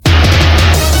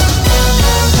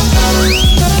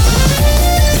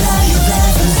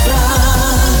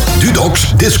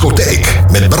discotheek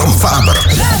met Bram Faber.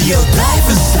 Radio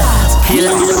Blijvenstraat.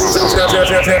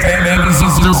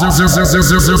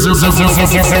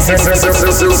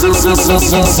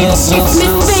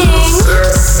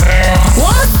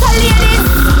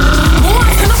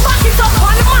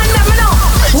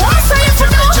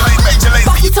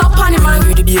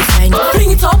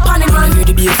 Bring it up on him, man. You're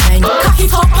the baseline. Cock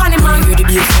it up on him, man. You're the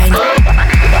baseline.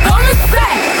 What me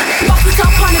say? Back it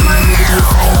up on him, man. You're the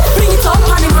baseline. Bring it up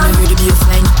on him, man. You're the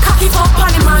baseline. Cock it up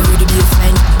on him, man. You're the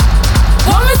baseline.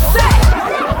 What me say?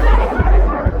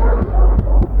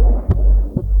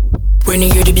 When you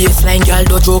hear the baseline, y'all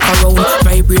don't joke around.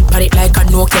 Vibrate pan it like a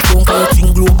Nokia phone. Cause you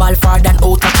think global far than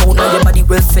out of town. Now your body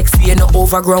well sexy and no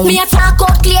overground. Me a talk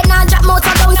out clear, now drop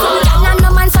motor down. Some gang and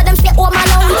no man, so them stay home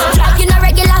alone. Drag you no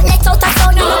regular, let out a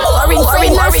sound. You know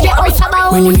boring, man, stay out of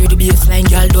bound. When you hear the baseline,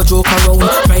 y'all don't joke around.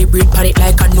 Vibrate pan it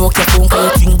like a Nokia phone. Cause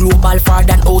you think global far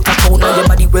than out of town. Now your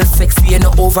body well sexy and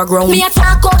no overground. Me a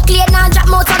talk out clear, now drop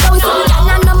motor down. Some gang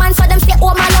and no man, so them stay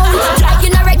home alone. Drag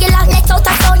you no regular, let out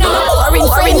a sound. You know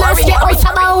boring, man, stay out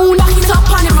of bound. Back it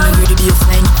up on him, man. You're the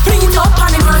baseline. Bring it up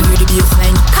on him, man. You're the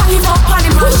baseline. Cock it up on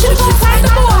him, man. Push it up on the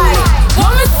boy.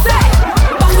 What me say?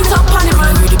 Back it up on him,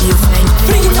 man. You're the baseline.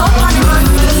 Bring it up on him, man.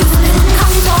 You're the baseline.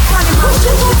 Cock it up on him, man. Push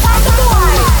it up on the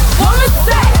boy. What me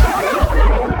say?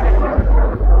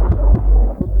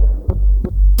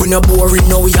 We no boring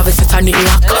now, we have a set on it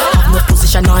lock. Have no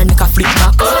position or make a flip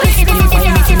back.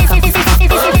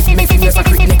 Make a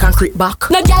quick neck and creep back.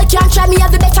 No girl can't try me,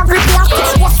 have the better grip lock.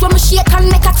 What's when me shake and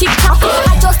make a tip top.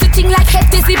 I just the thing like head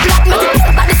dizzy black. Make it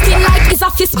pull back the skin like it's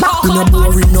a fist back. We no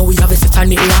boring now, we have a set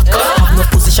on it lock. Have no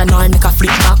position or make a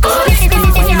flip back.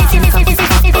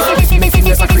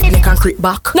 Make a quick neck and creep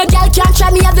back. No girl can't try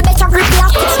me, have the better grip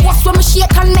lock. What's when me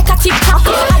shake and make a tip top.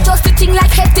 I just the thing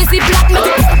like head dizzy black. Make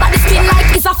it pull back the skin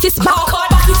like it's a fist back.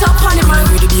 Back it up on him, man.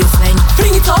 You're the baseline.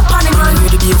 Bring it up on him, man.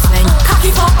 You're the baseline. Cock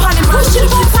it up on him, man. Push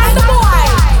it up on the boy.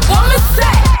 What me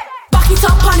say? Back it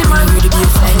up on him, man. You're the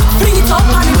baseline. Bring it up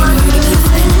on him, man. You're the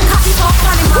baseline. Cock it up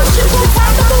on him, man. Push it up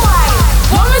on the boy.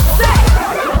 What me say?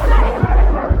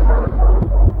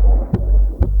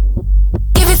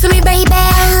 Give it to me, baby.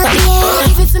 Yeah.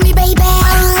 Give it to me, baby.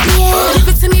 Yeah. Give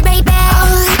it to me, baby.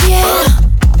 Yeah.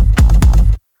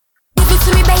 Give it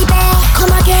to me, baby.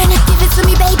 Come again. Give it to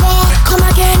me, baby. Come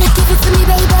again. Give it to me,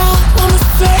 baby. What me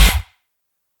say?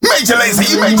 Major lazy,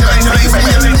 major lazy,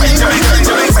 major lazy, major lazy,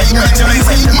 major lazy, major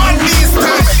lazy, Monday's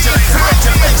time.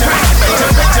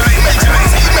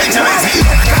 Major lazy.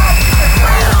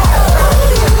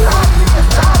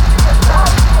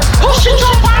 Push it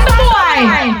up on the boy.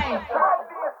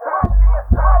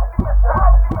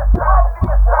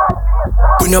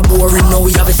 We no boring now,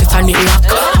 we have a set on it lock.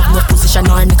 Have no position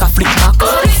or make a flip back.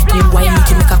 Him why make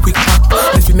him make a quick back.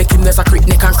 If you make him there's a quick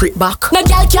neck and creep back. No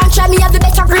girl can't try me, have the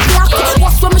better grip lock.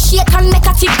 What's when me shake and make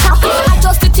a tip top. I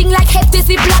just the thing like head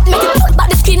dizzy black. Make it pull back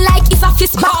the skin like it's a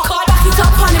fist back. Back it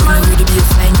up on him, man. You're the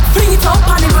baseline. Bring it up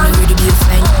on him, man. You're the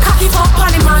baseline. Cock it up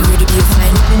on him, man. You're the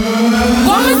baseline.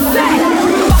 What me say?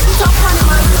 Back it up on him,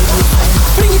 man. You're the baseline.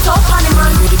 Bring it up on him,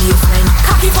 man. You're the baseline.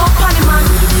 Cock it up on him, man.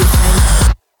 You're the baseline.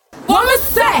 What me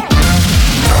say?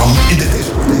 Bram in de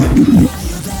discotheek.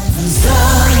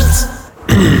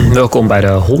 Welkom bij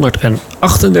de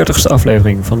 138e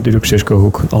aflevering van Dudok'S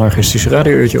Hoek, een anarchistische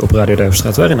radiouurtje op Radio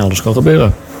Duivenstraat, waarin alles kan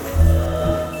gebeuren.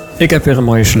 Ik heb weer een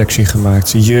mooie selectie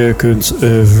gemaakt. Je kunt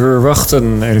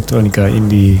verwachten elektronica,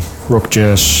 indie, rock,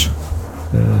 jazz,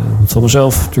 van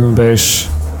mezelf, drum and bass,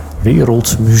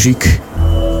 wereldmuziek,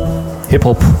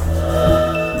 hip-hop,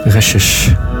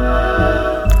 restjes,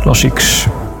 klassieks,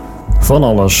 van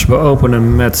alles. We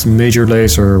openen met Major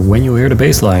Lazer, When You Hear the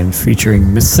Bassline, featuring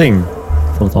Miss Thing,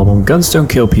 van het album Guns Don't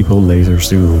Kill People, Lasers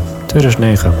Do,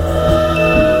 2009.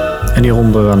 En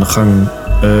hieronder aan de gang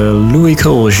Louis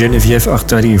Cole, Geneviève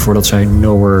Artadi, voordat zij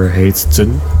Nowhere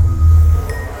heetten.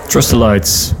 Trust the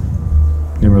Light,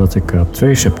 nummer dat ik op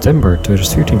 2 september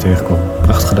 2014 tegenkwam.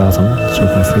 Prachtige datum, dat is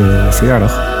ook mijn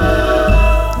verjaardag.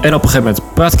 En op een gegeven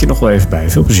moment praat ik je nog wel even bij.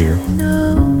 Veel plezier.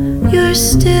 No, you're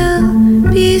still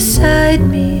beside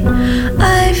me.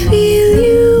 I feel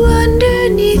you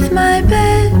underneath my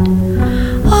bed.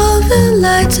 All the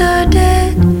lights are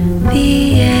dead.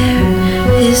 The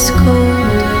air is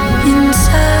cold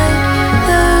inside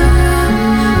the room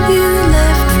you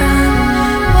left from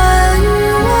while you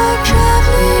were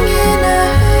traveling in a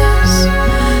hearse.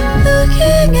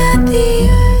 Looking at the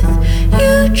earth,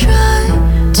 you try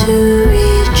to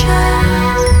reach out.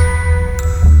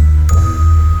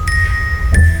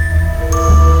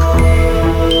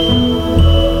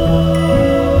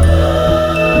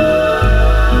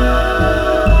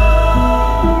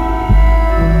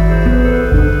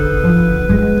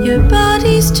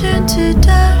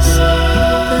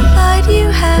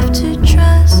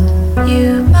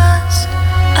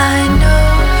 I know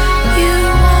you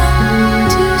want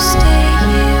to stay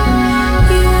here.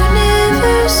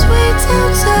 Universe waits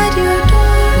outside your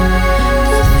door.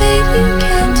 The fate you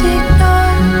can't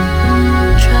ignore.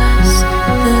 Trust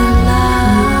the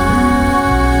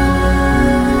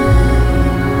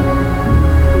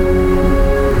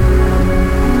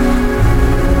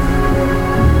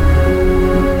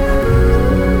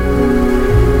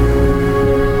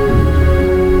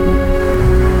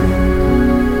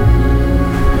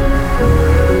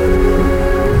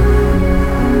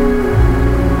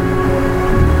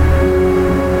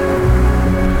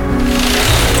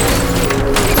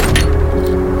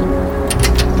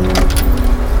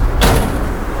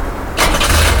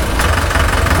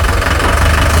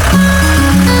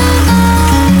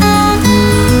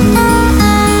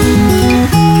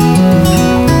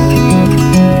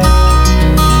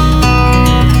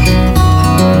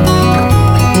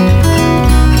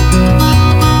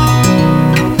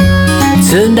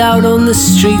Turned out on the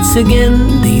streets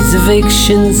again, these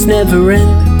evictions never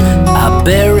end. I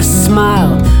bear a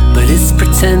smile, but it's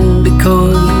pretend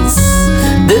because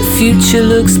the future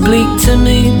looks bleak to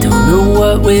me. Don't know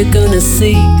what we're gonna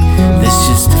see. There's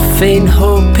just a faint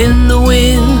hope in the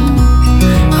wind.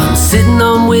 I'm sitting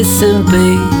on Whistling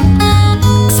Bay.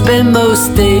 Spend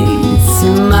most days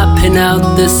mapping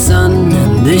out the sun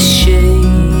and the shade.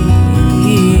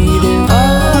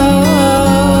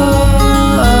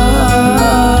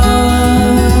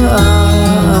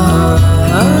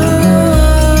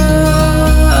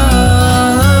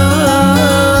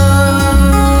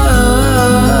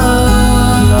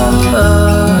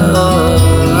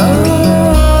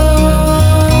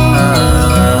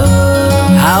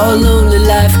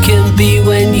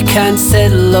 Can't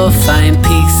settle or find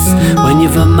peace when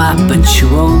you've a map but you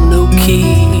own no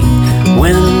key.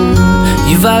 When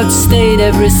you've outstayed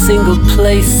every single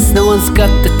place, no one's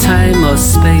got the time or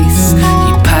space.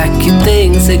 You pack your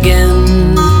things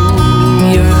again,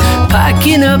 you're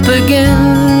packing up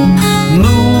again,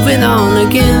 moving on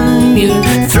again. You're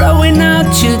throwing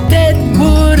out your dead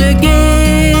wood again.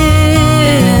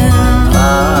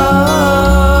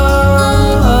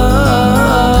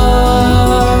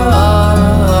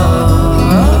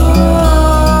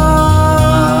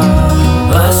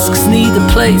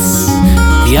 Place.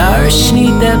 The Irish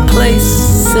need their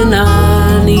place, and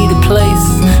I need a place.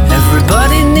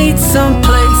 Everybody needs some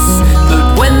place,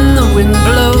 but when the wind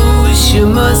blows, you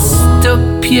must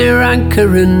up your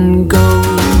anchor and go.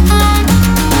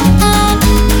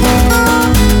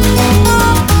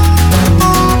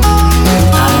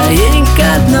 I ain't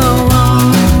got no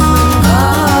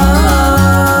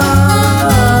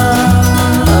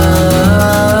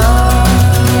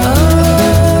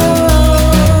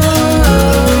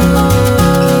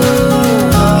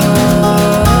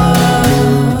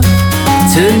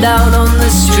out on the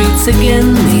streets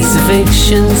again, these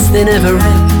evictions, they never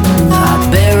end. I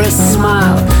bear a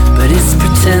smile, but it's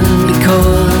pretend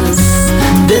because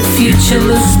the future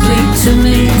looks bleak to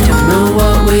me. Don't know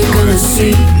what we're gonna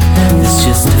see. There's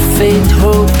just a faint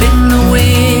hope in the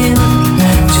wind.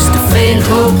 Just a faint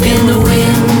hope in the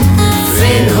wind.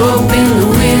 Faint hope in the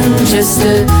wind. Just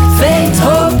a faint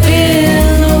hope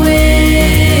in the wind.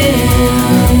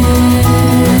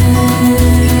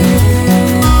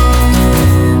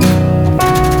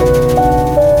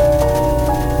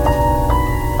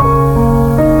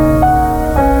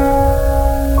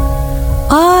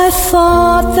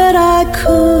 Thought that I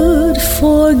could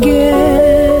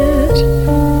forget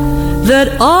that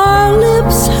our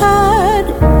lips had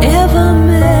ever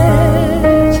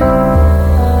met.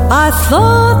 I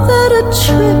thought that a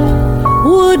trip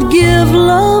would give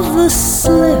love the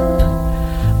slip,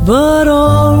 but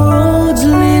all roads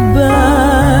lead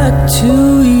back to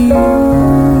you.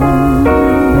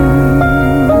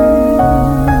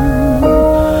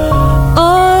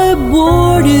 I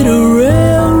boarded a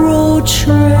railroad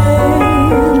train.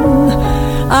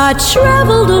 I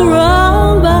traveled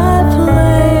around by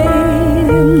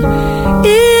plane.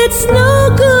 It's no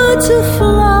good to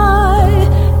fly,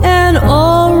 and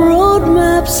all road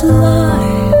maps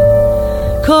lie,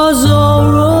 'cause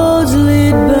all roads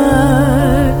lead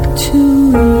back to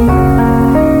you.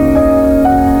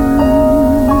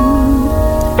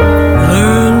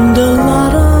 Learned a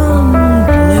lot on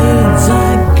planes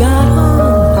I got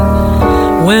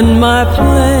on when my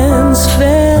plans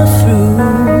fell through.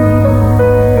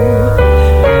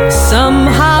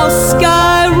 Somehow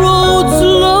sky roads,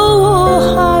 low or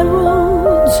high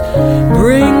roads,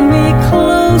 bring me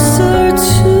closer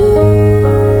to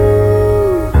you.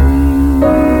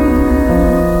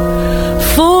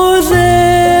 For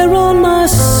there on my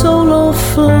solo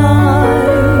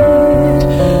flight,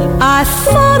 I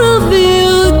thought of you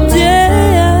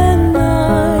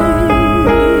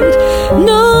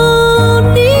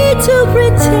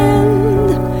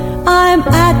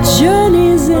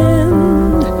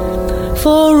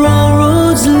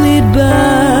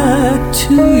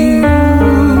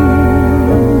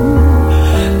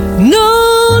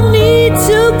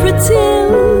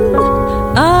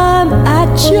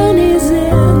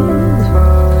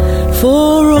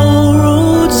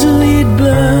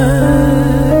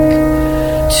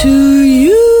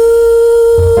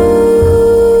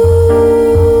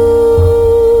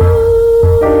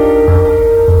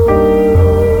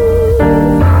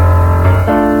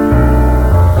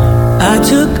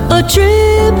a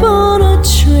trip on a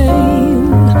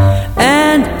train,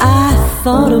 and I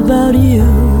thought about you.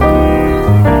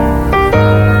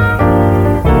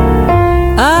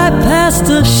 I passed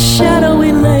a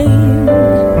shadowy lane,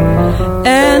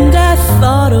 and I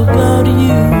thought about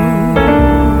you.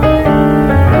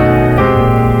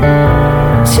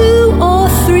 2 or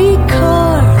 3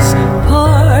 cars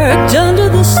parked under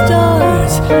the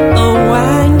stars, a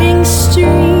winding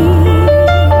stream,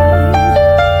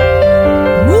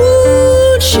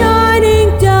 moon shining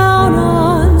down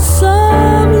on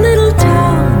some little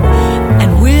town,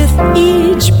 and with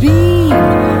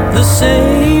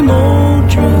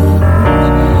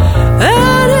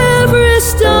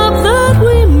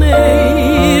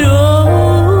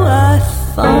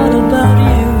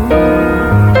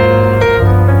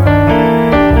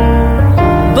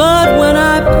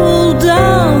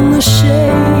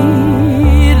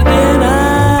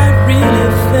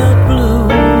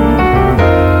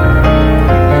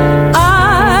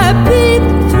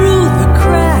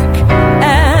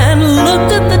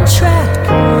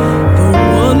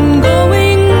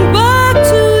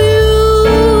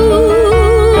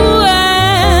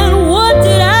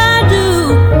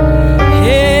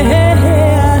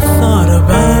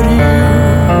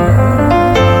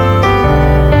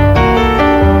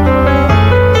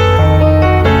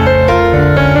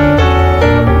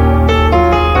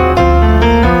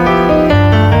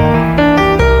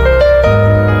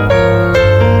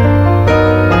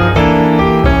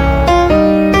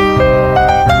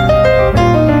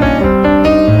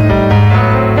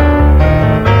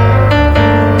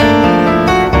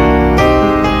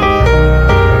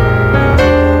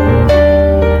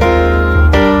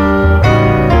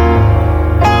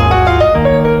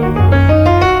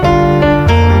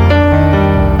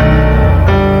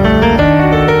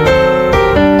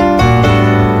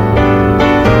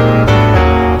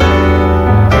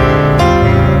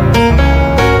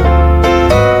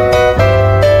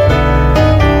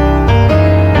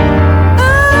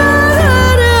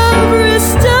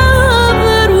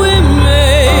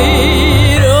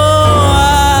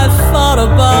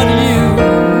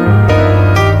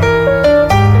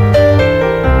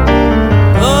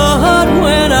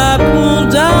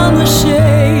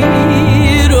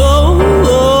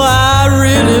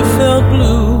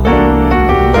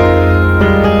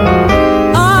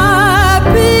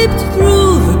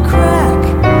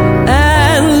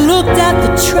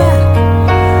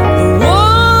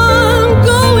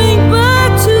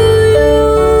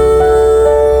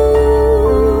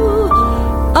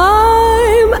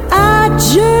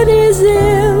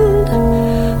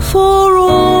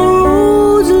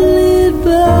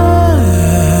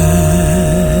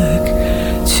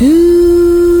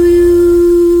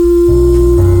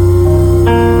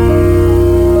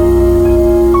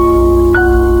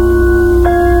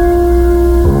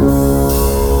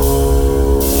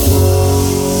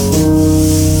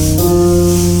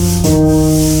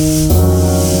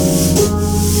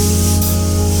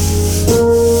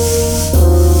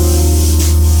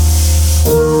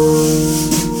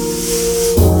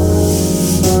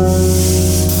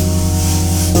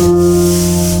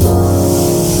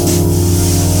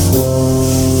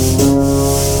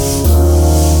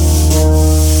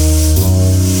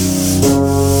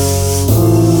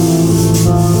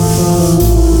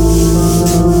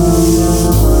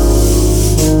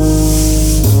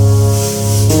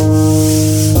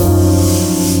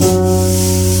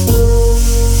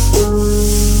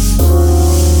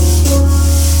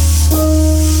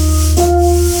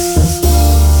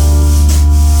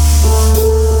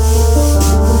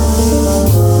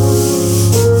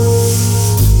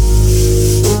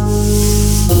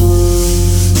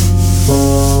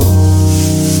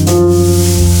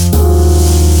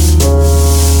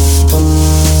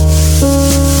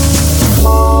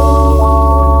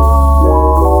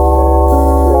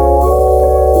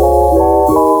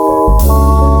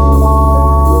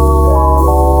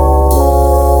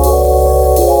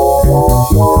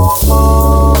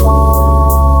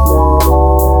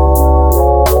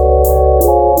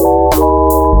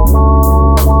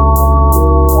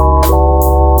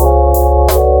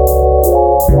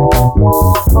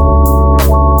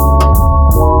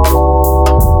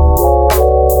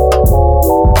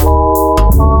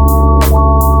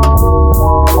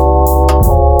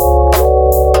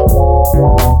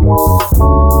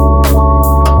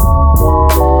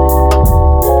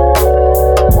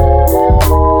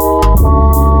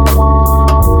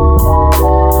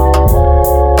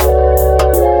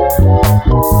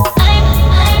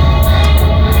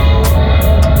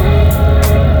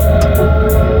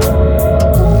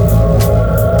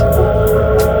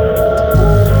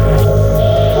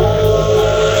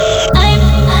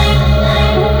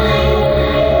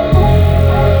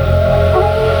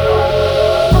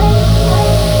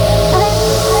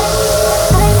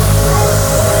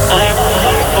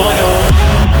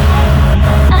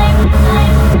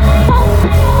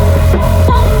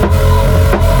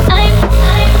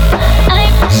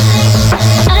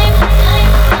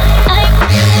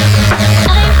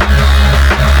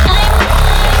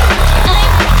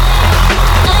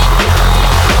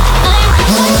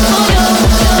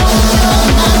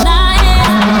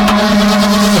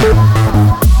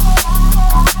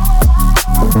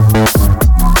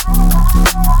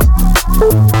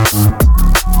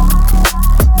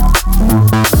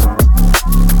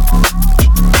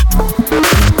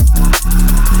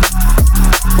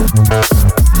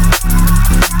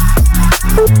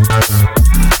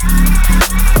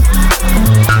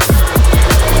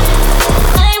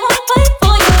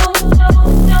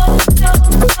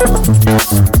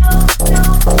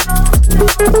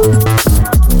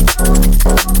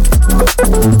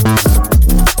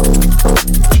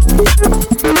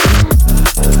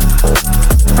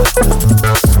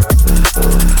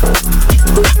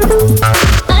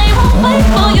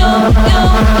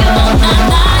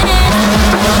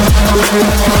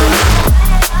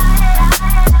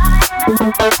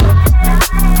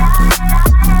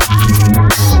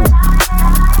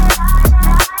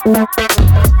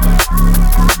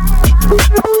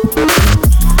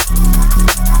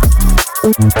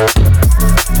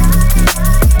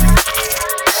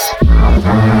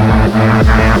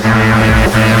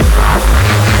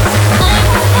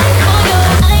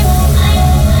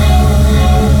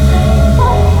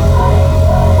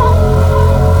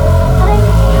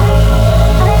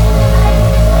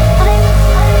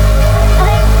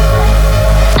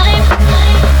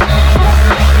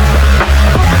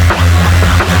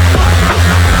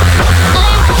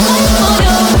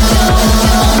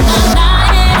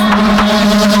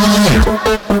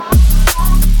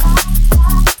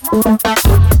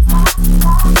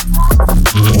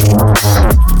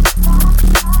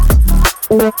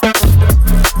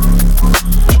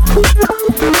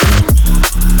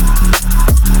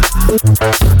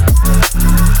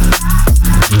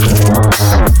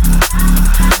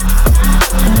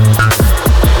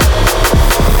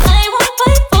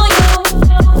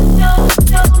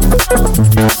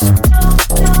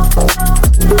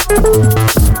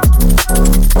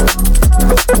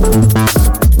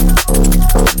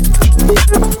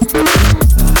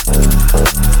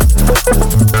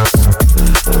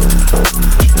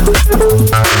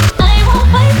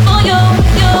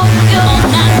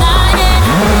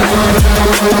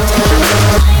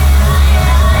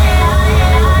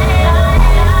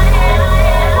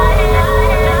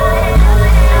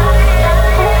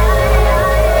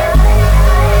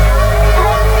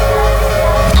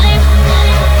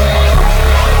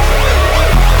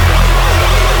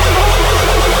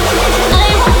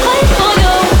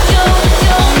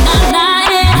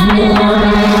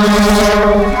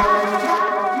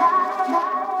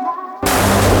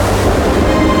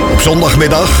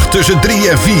Zondagmiddag tussen 3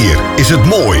 en 4 is het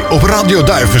mooi op Radio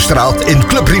Duivenstraat in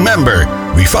Club Remember.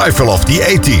 Revival of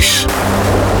the 80s.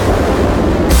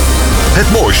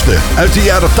 Het mooiste uit de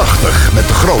jaren 80 met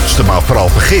de grootste maar vooral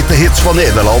vergeten hits van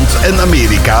Nederland en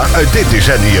Amerika uit dit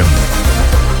decennium.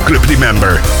 Club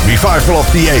Remember, Revival of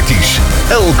the 80s.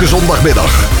 Elke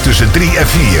zondagmiddag tussen 3 en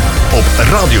 4 op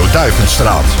Radio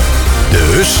Duivenstraat.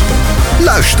 Dus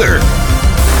luister.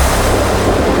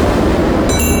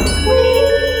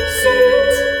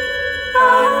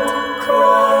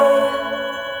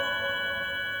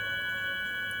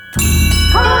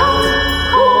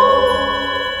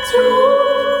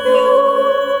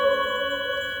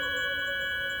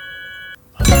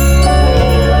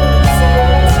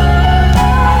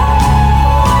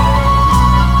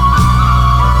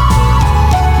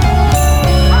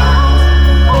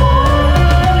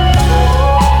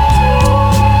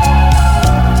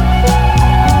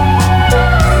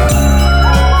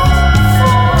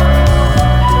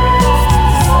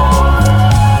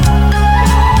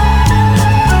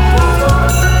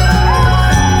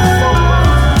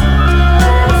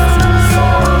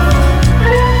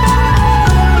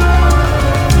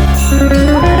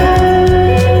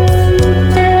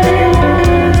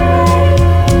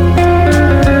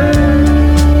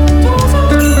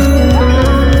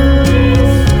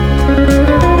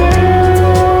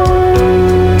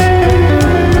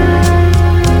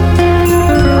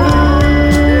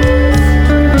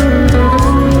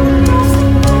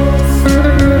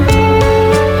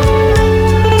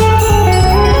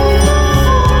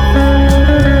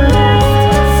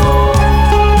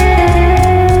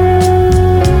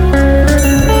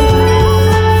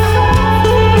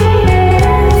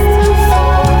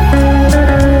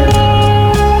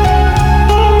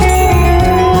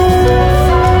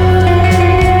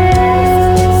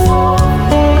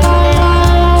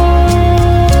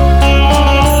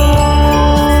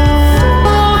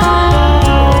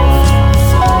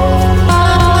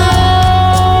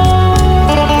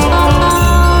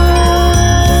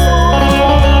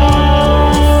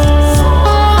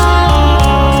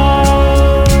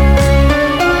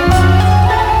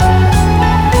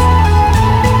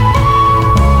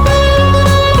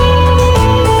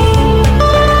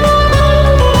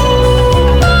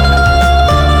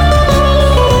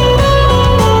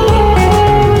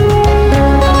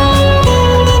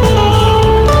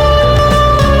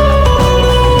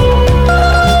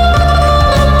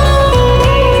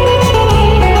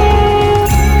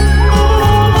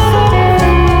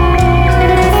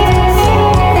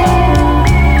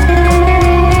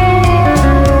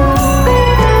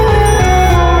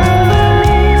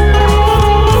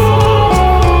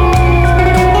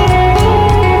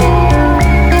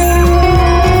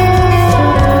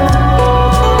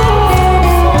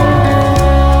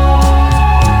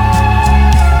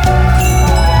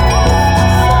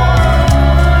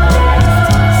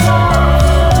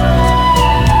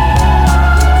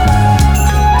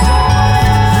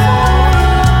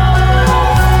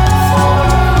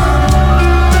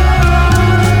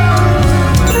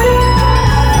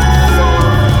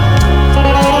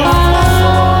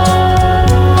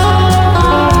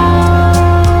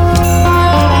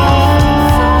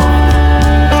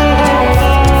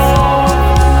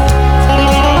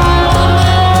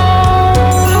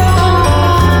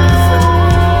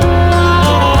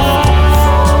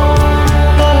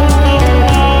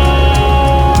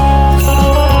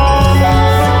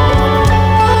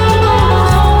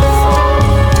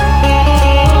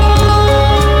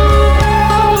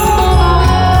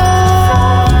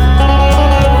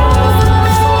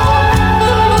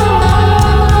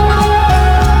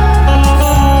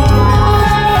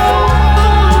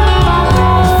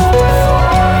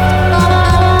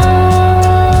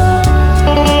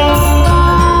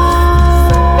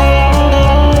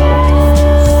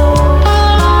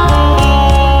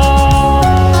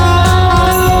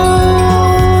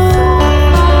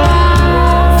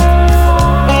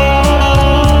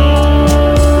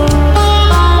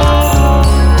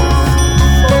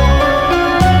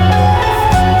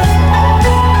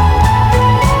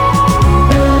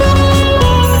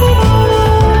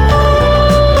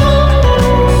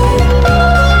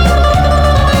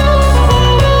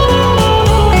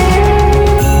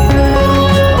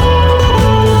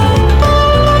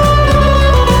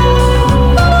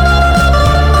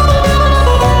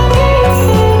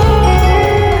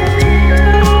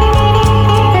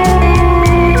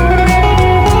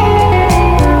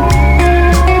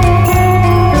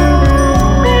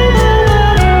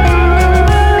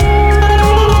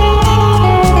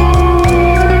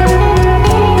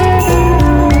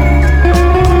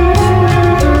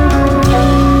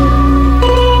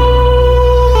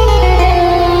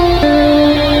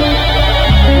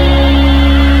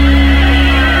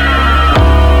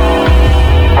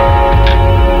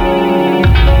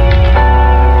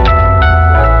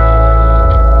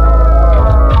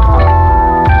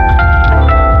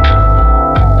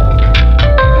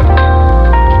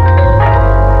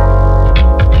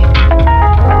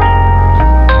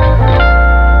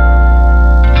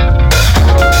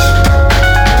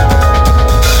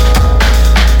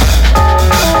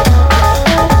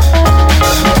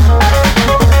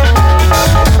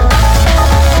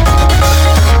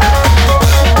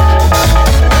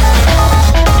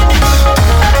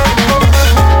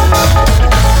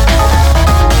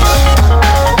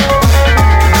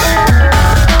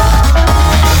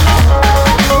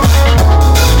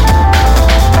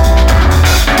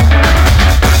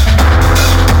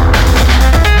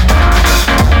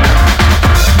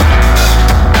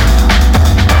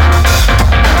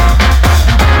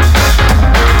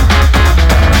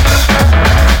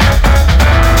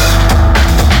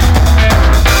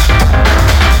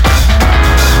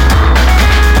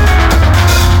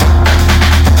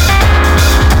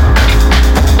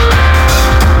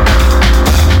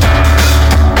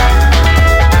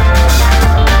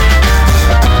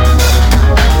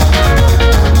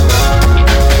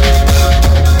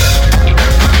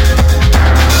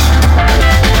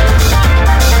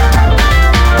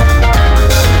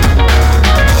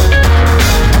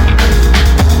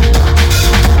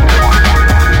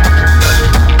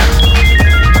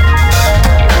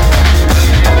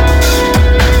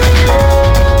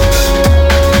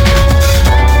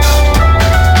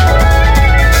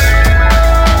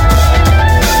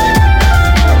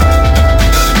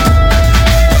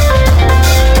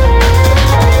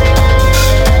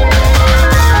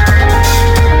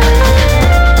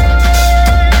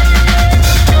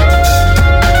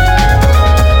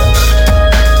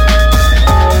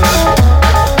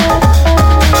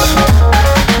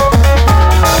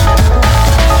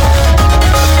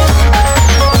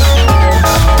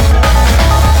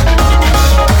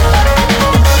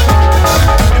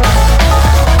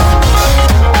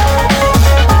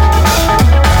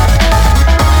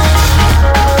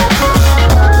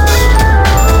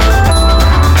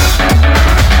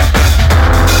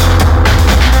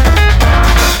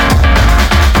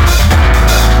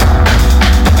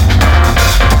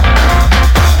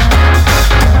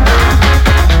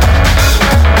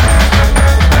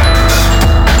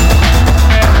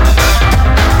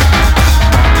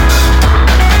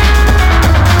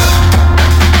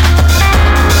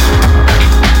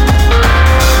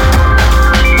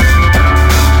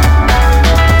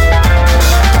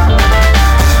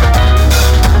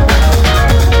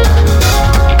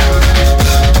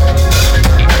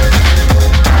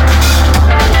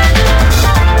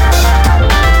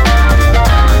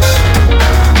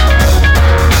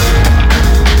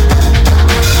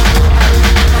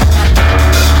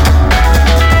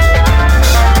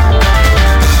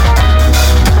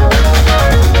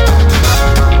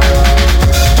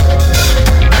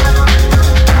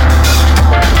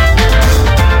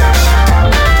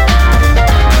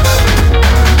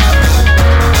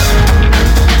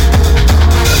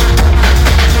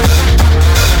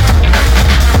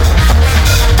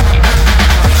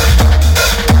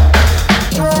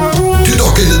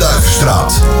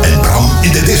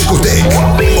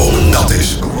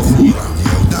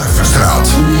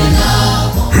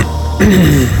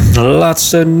 Het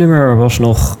laatste nummer was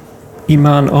nog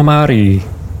Iman Omari.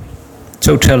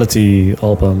 Totality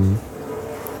album.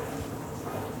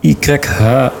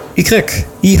 IHY.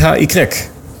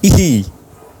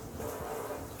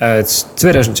 Uit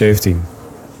 2017.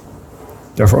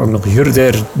 Daarvoor ook nog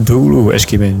Yurder Dulu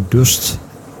Eskimin Dust.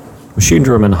 Machine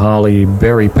Drum en Holly,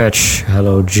 Barry Patch,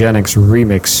 Hello Janix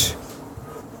Remix.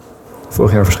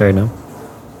 Vorig jaar verschenen.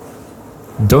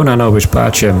 Dona Nobis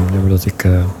Pacem, nummer dat ik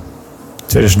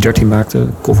 2013 maakte.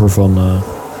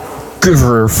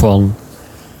 Cover van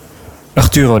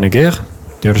Arturo Neger,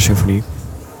 derde symfonie.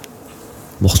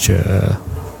 Mocht je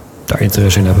daar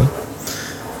interesse in hebben.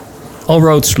 All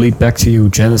Roads Lead Back to You,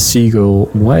 Janet Siegel,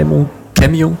 Moi Mon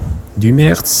Camion, du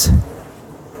Mertz.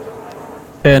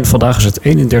 En vandaag is het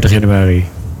 31 januari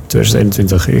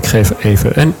 2021. Ik geef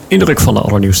even een indruk van de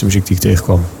allernieuwste muziek die ik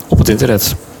tegenkwam op het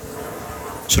internet.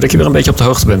 Zodat je weer een beetje op de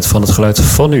hoogte bent van het geluid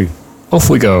van nu. Off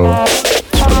we go.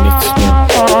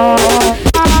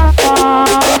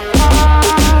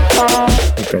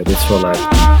 Oké, dit is wel leuk.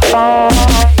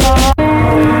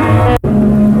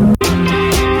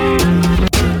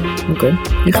 Oké,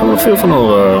 hier gaan we veel van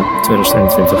horen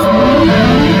 2021.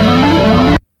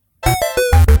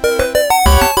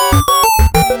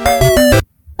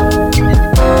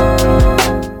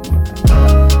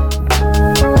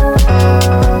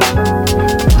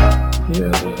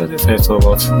 Ja, dit heeft wel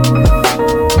wat.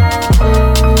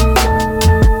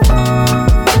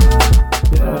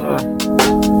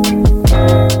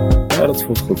 Ja, dat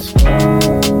voelt goed.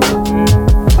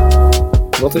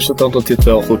 Wat is het dan dat dit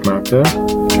wel goed maakt, hè?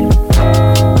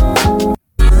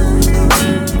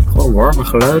 Gewoon warme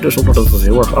geluiden zonder dat het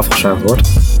heel erg afgezaagd wordt.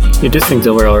 Ja, dit vind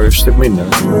ik wel weer een stuk minder.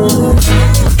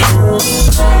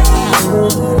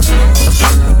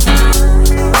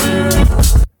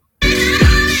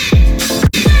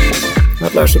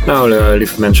 Wat luistert nou,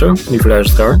 lieve mensen, lieve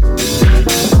luisteraar?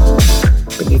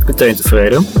 Ik ben niet meteen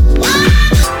tevreden.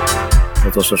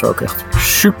 Dat was dus ook echt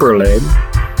super lame.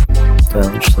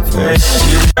 Trouwens, dat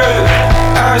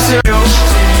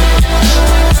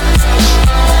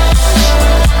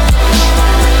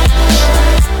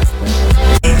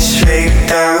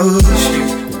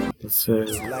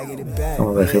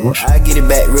allemaal weg, jongens. I get it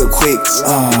back real quick.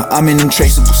 I'm an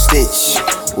untraceable stitch.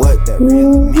 What that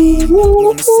really mean? You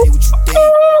wanna say what you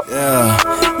think?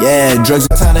 Yeah, drugs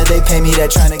are time that they pay me that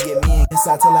trying to get me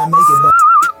inside till I make it back.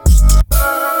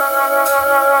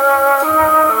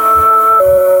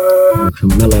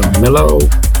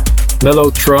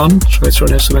 Mellotron, zo heet zo'n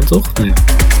instrument toch? Nee.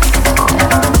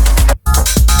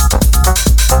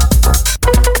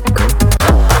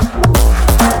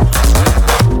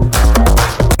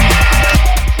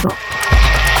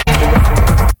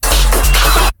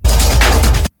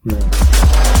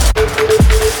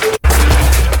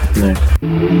 Nee.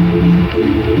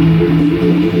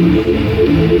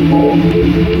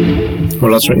 Maar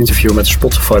laat zo'n interview met de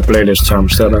Spotify playlist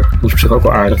samenstellen. Dat is op zich ook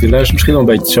wel aardig. Die luistert misschien wel een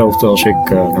beetje hetzelfde als ik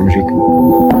naar muziek.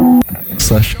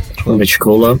 Slash. Gewoon een beetje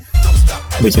scrollen. Een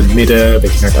beetje in het midden, een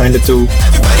beetje naar het einde toe.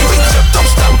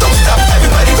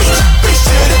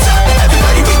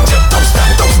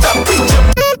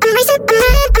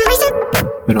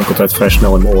 Ik ben ook altijd vrij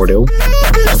snel in mijn oordeel.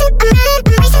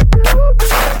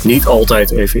 Niet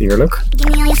altijd even eerlijk.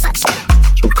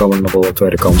 Soms komen er nog wel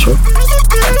tweede kansen.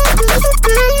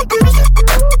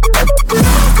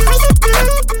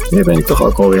 Hier ben ik toch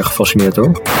ook alweer gefascineerd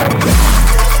hoor.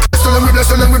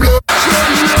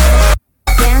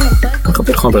 Er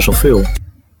gebeurt gewoon best wel veel.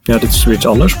 Ja, dit is weer iets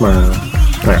anders, maar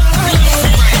nou ja.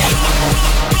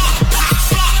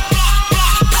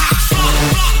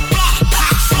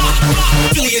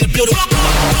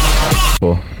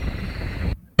 Oh.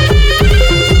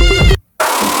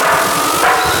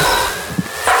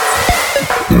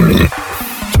 Nee.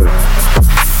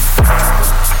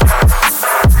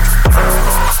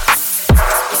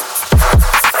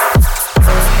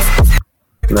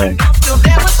 Nee.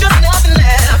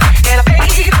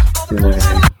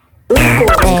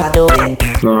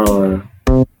 Nou,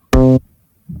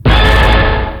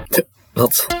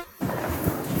 wat?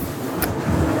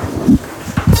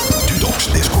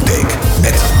 Dudok'S discotheek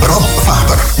met Bram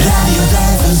Faber.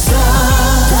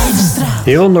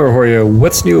 Hieronder hoor je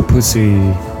What's New Pussy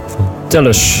van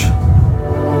Tellus.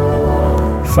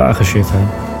 Vage shit, hè.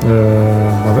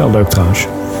 Maar wel leuk trouwens.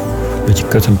 Beetje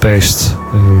cut and paste.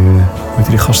 Weet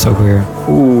je die gast ook weer?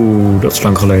 Oeh, dat is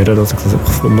lang geleden dat ik dat heb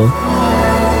gevonden.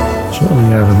 Zo in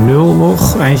de jaren 0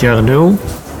 nog. Eind jaren 0.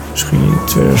 Misschien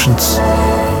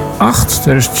 2008,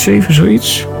 2007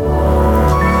 zoiets.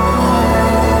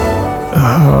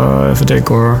 Even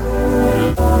denken hoor.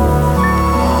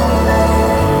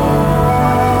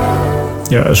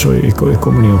 Ja, sorry, ik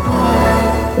kom er niet op.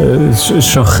 Het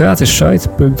is zo'n gratis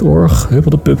site.org,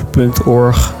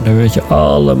 huppeldepup.org. Daar weet je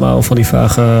allemaal van die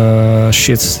vage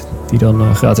shit die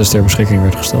dan gratis ter beschikking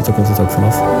werd gesteld. Daar komt het ook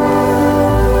vanaf.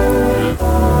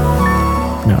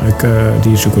 Nou,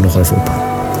 die zoek ik nog even op.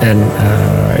 En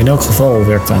in elk geval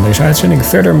werkt aan deze uitzending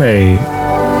verder mee.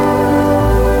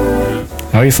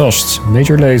 Hou je vast.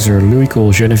 Major Lazer, Louis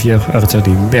Cole, Geneviève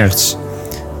Artadi, Bert,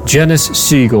 Janice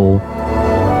Siegel,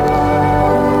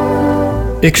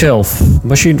 ikzelf,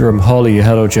 Machine Drum, Holly,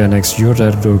 Halogenics,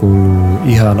 Jordan Dogulu,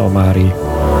 Ihan Omari,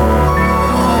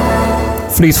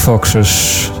 Fleet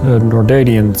Foxes,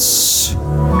 Nordanians.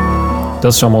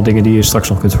 Dat zijn allemaal dingen die je straks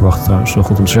nog kunt verwachten trouwens. Zo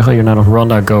goed om te zeggen. Hierna nog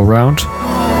Ronda Go Round.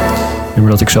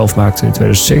 Nummer dat ik zelf maakte in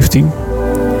 2017.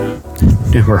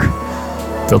 Nummer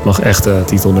dat mag echt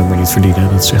titelnummer niet verdienen.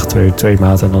 Dat is echt twee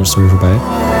maten en dan is het weer voorbij.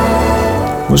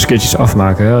 Moet eens een keertje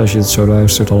afmaken hè, als je het zo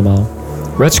luistert allemaal.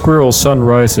 Red Squirrel,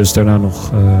 Sunrises, daarna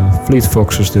nog Fleet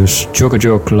Foxes, dus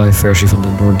Jog live versie van de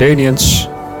Nordanians.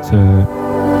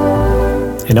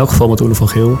 In elk geval met Oele van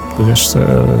Geel. De rest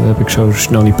heb ik zo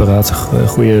snel niet paraat.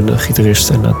 Goede gitarist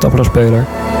en tabla-speler.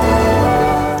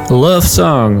 Love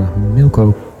Song,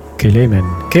 Milko Kelemen.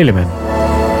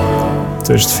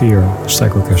 2004,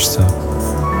 strijkorkest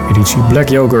editie. Black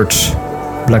Yogurt,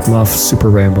 Black Muff,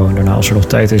 Super Rainbow. En daarna als er nog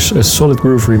tijd is, een Solid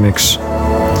Groove remix.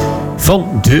 Van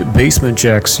de Basement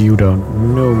Jacks, You Don't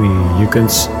Know Me. Je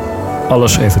kunt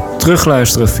alles even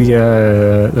terugluisteren via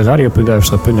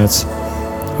radio.duivenstra.net.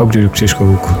 Ook Dudok'S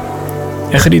Hoek.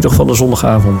 En geniet toch van de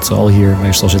zondagavond al hier.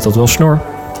 Meestal zit dat wel snor.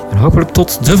 En hopelijk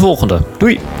tot de volgende.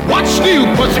 Doei! What's new,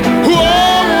 pussy? Whoa,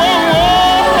 whoa,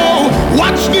 whoa.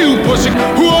 What's new, pussy?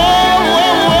 Whoa,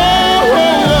 whoa, whoa.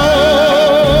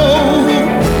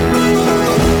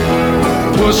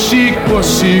 Pussy,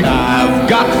 pussy, I've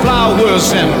got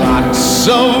flowers and lots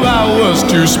of hours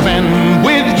to spend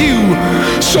with you.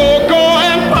 So go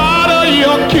and powder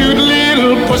your cute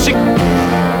little pussy.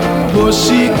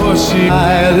 Pussy, pussy,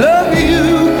 I love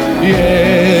you.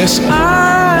 Yes,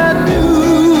 I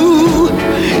do.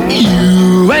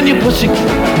 You and your pussy.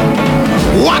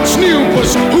 What's new,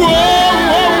 pussy? Whoa,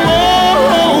 whoa,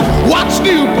 whoa. What's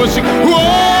new, pussy? Whoa,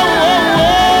 whoa,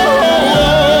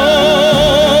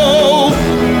 whoa.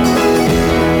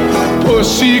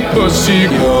 Pussy, pussy,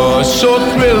 you're so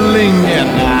thrilling,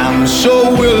 and I'm so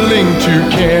willing to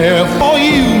care for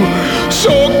you.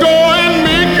 So go and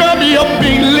make up your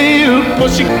big little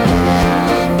pussy.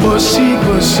 Pussy,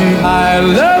 pussy, I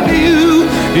love you.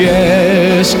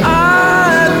 Yes,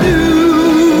 I do.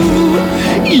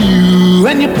 You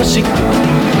and your pussy.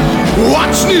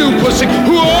 What's new, pussy?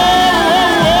 Whoa,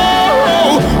 whoa,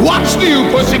 whoa. What's new,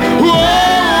 pussy? Whoa,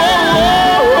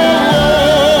 whoa, whoa.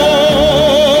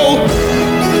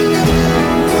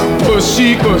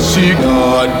 Pussy, pussy,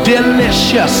 you're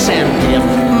delicious, and if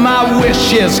my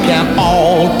wishes can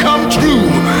all come true,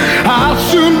 I'll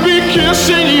soon be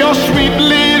kissing your sweet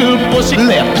little pussy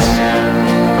lips.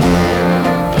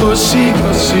 Pussy,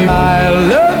 pussy, I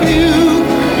love you.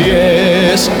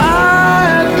 Yes,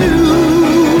 I do.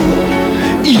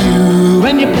 You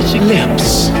and your pussy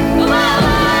lips.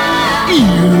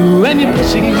 You and your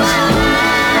pussy.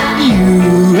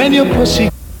 You and your pussy.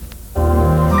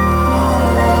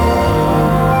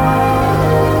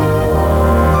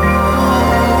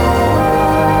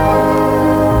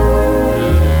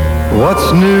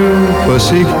 What's new,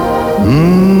 pussy?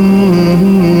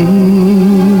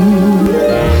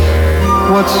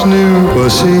 What's new,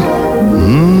 pussy?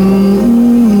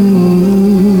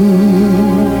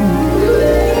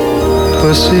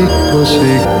 Pussy,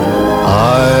 pussy, I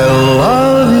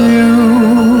love you.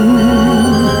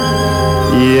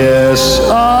 Yes,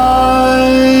 I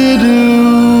do.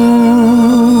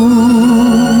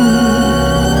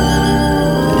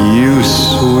 You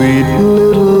sweet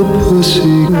little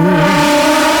pussy.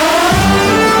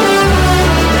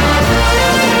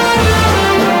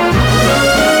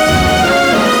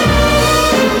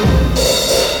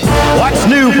 What's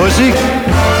new, pussy?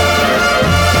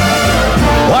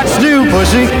 What's new,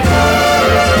 pussy?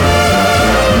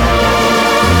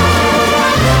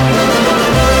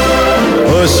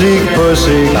 Pussy,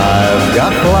 pussy, I've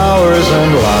got flowers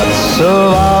and lots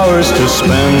of hours to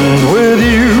spend with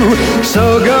you.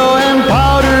 So go and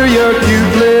powder your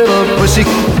cute little pussy.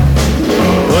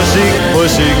 Pussy,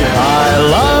 pussy, I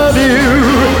love you.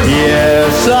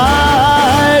 Yes,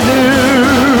 I do.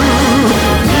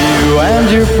 You and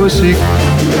your pussy.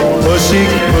 Pussy,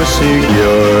 pussy,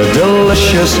 you're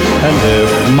delicious, and if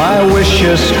my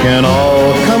wishes can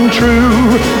all come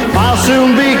true, I'll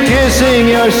soon be kissing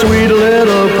your sweet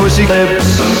little pussy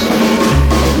lips.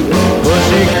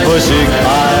 Pussy, pussy,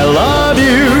 I love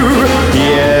you.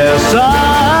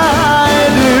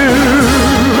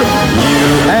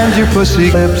 your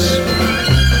pussy lips.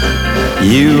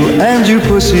 You and your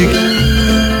pussy.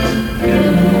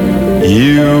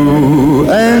 You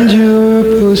and your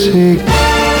pussy.